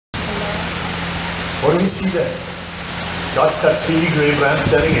What do we see there? God starts speaking to Abraham,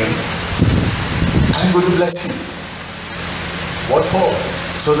 telling him, I'm going to bless you. What for?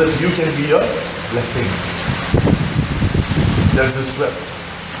 So that you can be a blessing. There is this 12.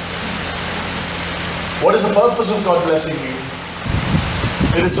 What is the purpose of God blessing you?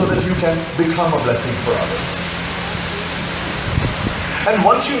 It is so that you can become a blessing for others. And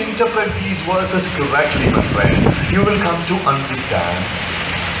once you interpret these verses correctly, my friend, you will come to understand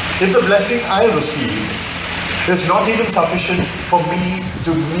if the blessing I receive is not even sufficient for me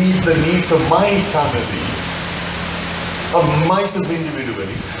to meet the needs of my family, of myself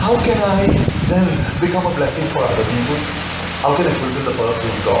individually, how can I then become a blessing for other people? How can I fulfill the purpose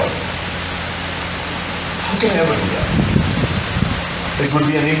of God? How can I ever do that? It would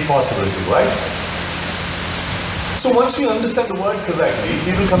be an impossibility, right? So once we understand the word correctly,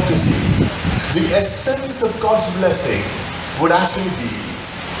 we will come to see the essence of God's blessing would actually be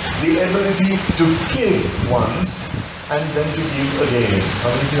the ability to give once and then to give again.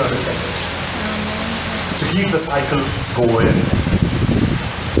 How many of you understand this? To keep the cycle going.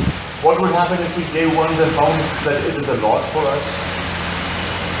 What would happen if we gave once and found that it is a loss for us?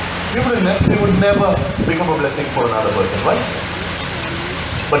 We would never become a blessing for another person, right?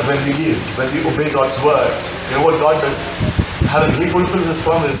 But when we give, when we obey God's word, you know what God does? He fulfills His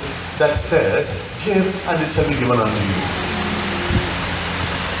promise that says, give and it shall be given unto you.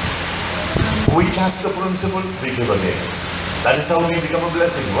 We catch the principle, we give again. That is how we become a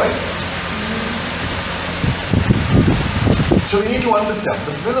blessing, right? So we need to understand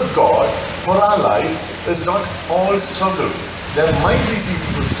the will of God for our life is not all struggle. There might be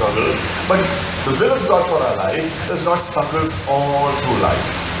seasons of struggle, but the will of God for our life is not struggle all through life.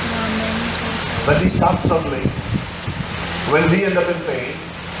 When we start struggling, when we end up in pain,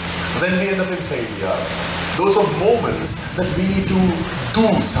 when we end up in failure, those are moments that we need to do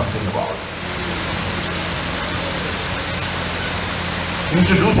something about. We need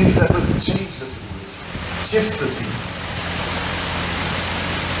to do things that will change the situation, shift the season.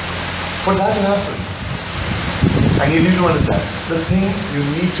 For that to happen, I need you to understand, the thing you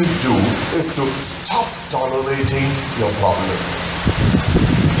need to do is to stop tolerating your problem.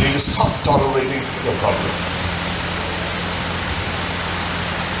 You need to stop tolerating your problem.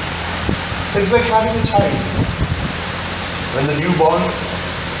 It's like having a child. When the newborn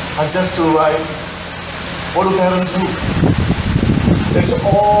has just arrived, what do parents do? It's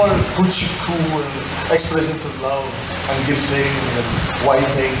all coochie-coo and expressions of love and gifting and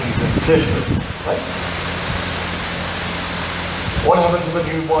wipings and kisses, right? What happens if a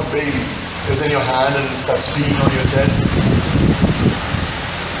newborn baby is in your hand and starts peeing on your chest?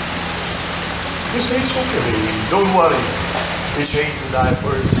 You say, it's okay, baby, don't worry. You change the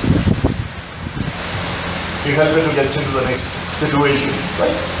diapers. You help it to get into the next situation,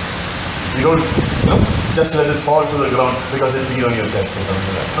 right? You don't, just let it fall to the ground because it peed on your chest or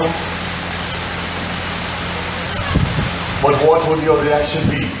something like that. No. But what would your reaction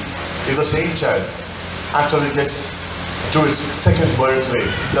be if the same child, after it gets to its second birthday,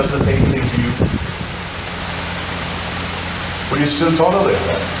 does the same thing to you? Would you still tolerate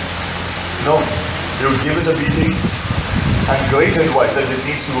that? No. You would give it a beating and great advice that it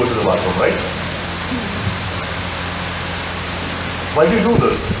needs to go to the bathroom, right? Why do you do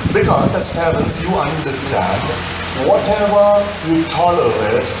this? Because as parents, you understand whatever you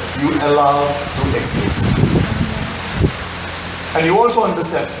tolerate, you allow to exist. And you also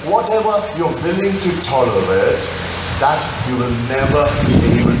understand whatever you're willing to tolerate, that you will never be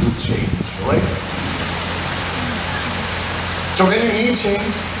able to change, right? So when you need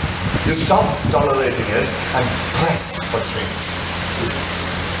change, you stop tolerating it and press for change.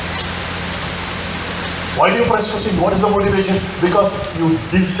 Why do you press for change? What is the motivation? Because you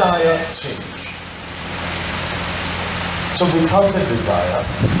desire change. So without the desire,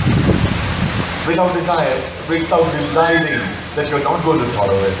 without deciding that you're not going to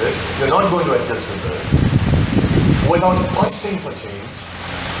tolerate it, you're not going to adjust with this, without pressing for change,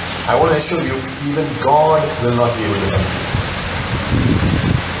 I want to assure you, even God will not be able to help you.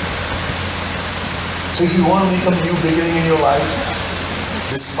 So if you want to make a new beginning in your life,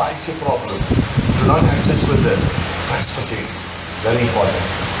 despise your problem. Do not adjust with it. Press for change. Very important.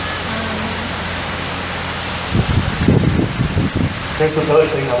 Here's the third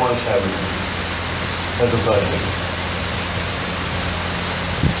thing I want to share with you. Here's the third thing.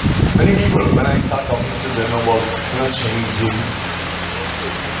 Many people, when I start talking to them about changing,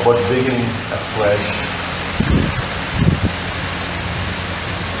 about beginning afresh,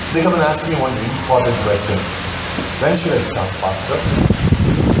 they come and ask me one important question. When should I start, Pastor?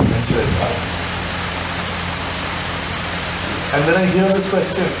 When should I start? And when I hear this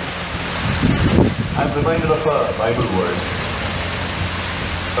question, I'm reminded of a Bible verse.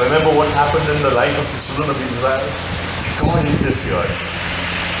 Remember what happened in the life of the children of Israel? God interfered.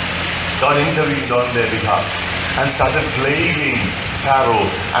 God intervened on their behalf and started plaguing Pharaoh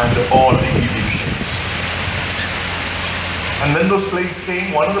and all the Egyptians. And when those plagues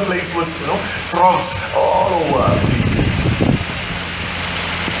came, one of the plagues was, frogs all over Egypt.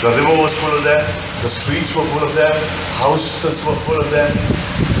 The river was full of them, the streets were full of them, houses were full of them.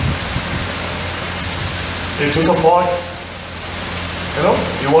 They took a pot,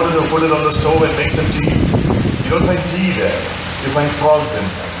 you wanted to put it on the stove and make some tea. You don't find tea there, you find frogs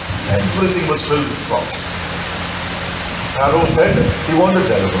inside. Everything was filled with frogs. Pharaoh said he wanted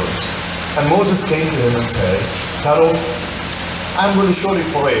deliverance. And Moses came to him and said, Pharaoh, I'm going to surely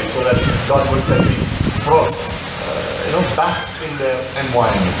pray so that God would send these frogs back in their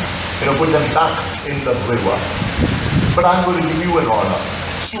environment. Put them back in the river. But I'm going to give you an order.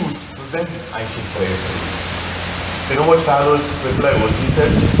 Choose when I should pray for you. You know what Pharaoh's reply was? He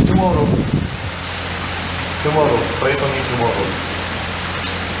said, tomorrow. Tomorrow. Pray for me tomorrow.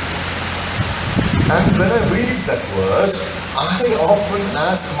 And when I read that verse, I often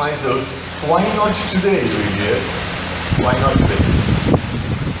ask myself, why not today, dear? Why not today?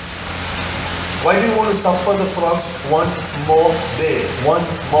 Why do you want to suffer the frogs one more day, one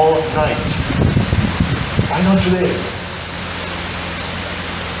more night? Why not today?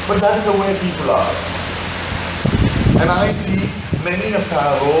 But that is the way people are. And I see many a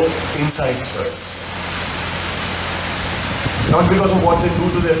Pharaoh inside church. Not because of what they do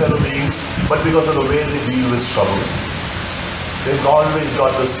to their fellow beings, but because of the way they deal with trouble. They've always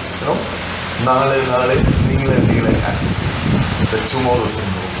got this, nale, nile attitude. The tomorrow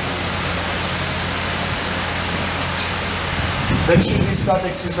syndrome. When should we start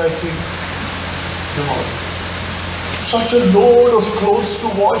exercising? Tomorrow. Such a load of clothes to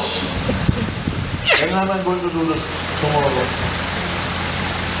wash. When am I going to do this? Tomorrow.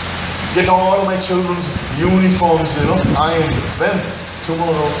 Get all of my children's uniforms, ironed. When?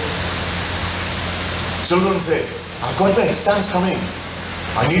 Tomorrow. Children say, I've got my exams coming.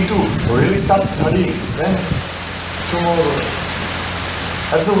 I need to really start studying. When? Tomorrow.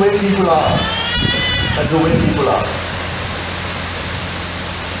 That's the way people are. That's the way people are.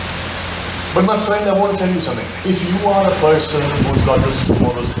 But my friend, I want to tell you something. If you are a person who's got this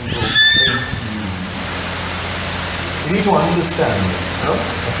tomorrow syndrome in you need to understand, a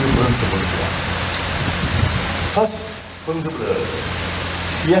few principles here. First principle is,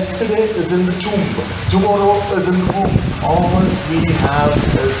 yesterday is in the tomb, tomorrow is in the womb. All we have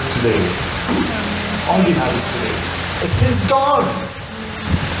is today. All we have is today. Yesterday is gone.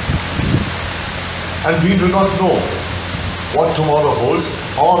 And we do not know what tomorrow holds,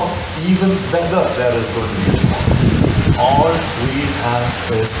 or even whether there is going to be a tomorrow. All we have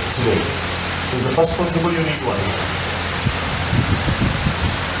is today. This is the first principle you need to understand.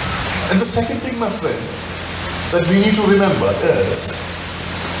 And the second thing, my friend, that we need to remember is,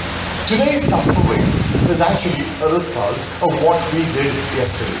 today's suffering is actually a result of what we did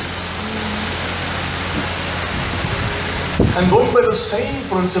yesterday. And going by the same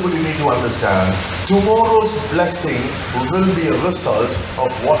principle, you need to understand, tomorrow's blessing will be a result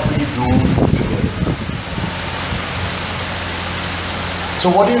of what we do today. So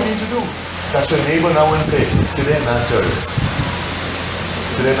what do you need to do? Touch your neighbor now and say, today matters.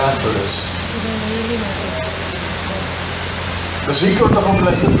 Today matters. Today really matters. The secret of a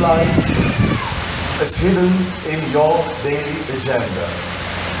blessed life is hidden in your daily agenda.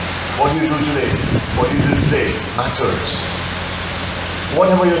 What do you do today? What do you do today matters.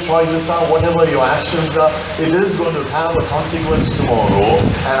 Whatever your choices are, whatever your actions are, it is going to have a consequence tomorrow.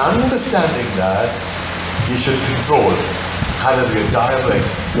 And understanding that, you should control, hallelujah, direct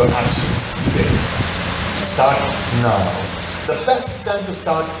your actions today. Start now. The best time to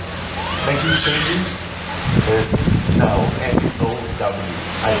start making changes is now. N-O-W.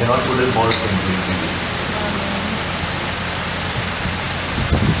 I cannot put it more simply to you.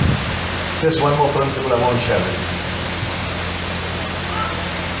 There's one more principle I want to share with you.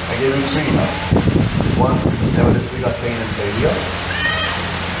 I gave you three now. One, never disregard pain and failure.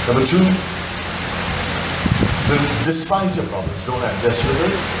 Number two, despise your problems, don't adjust with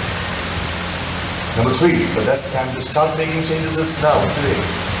it. Number three, the best time to start making changes is now, today.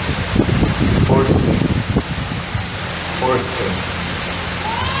 Fourth thing.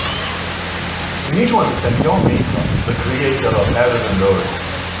 You need to understand your maker, the creator of heaven and earth.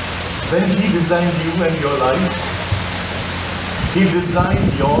 When he designed you and your life, he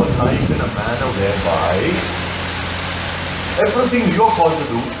designed your life in a manner whereby everything you're called to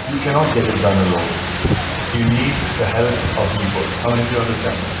do, you cannot get it done alone. You need the help of people. How many of you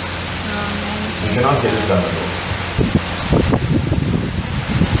understand this? You cannot get it done alone.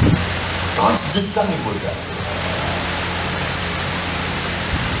 God's design was that.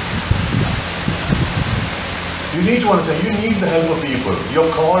 You need to understand, you need the help of people. You're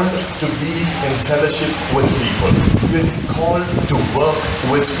called to be in fellowship with people. You're called to work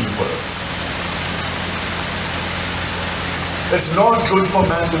with people. It's not good for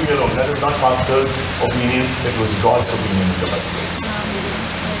man to be alone. That is not pastor's opinion. It was God's opinion in the first place.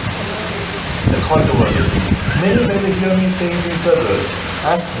 They're called to work with people. Many, when they hear me saying things like this,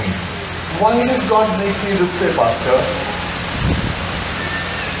 ask me, why did God make me this way, Pastor?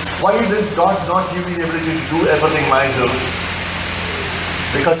 Why did God not give me the ability to do everything myself?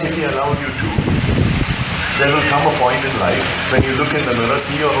 Because if He allowed you to, there will come a point in life when you look in the mirror,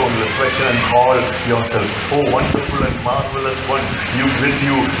 see your own reflection and call yourself, oh wonderful and marvelous one, with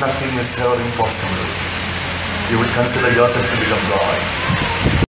you nothing is ever impossible. You would consider yourself to become God.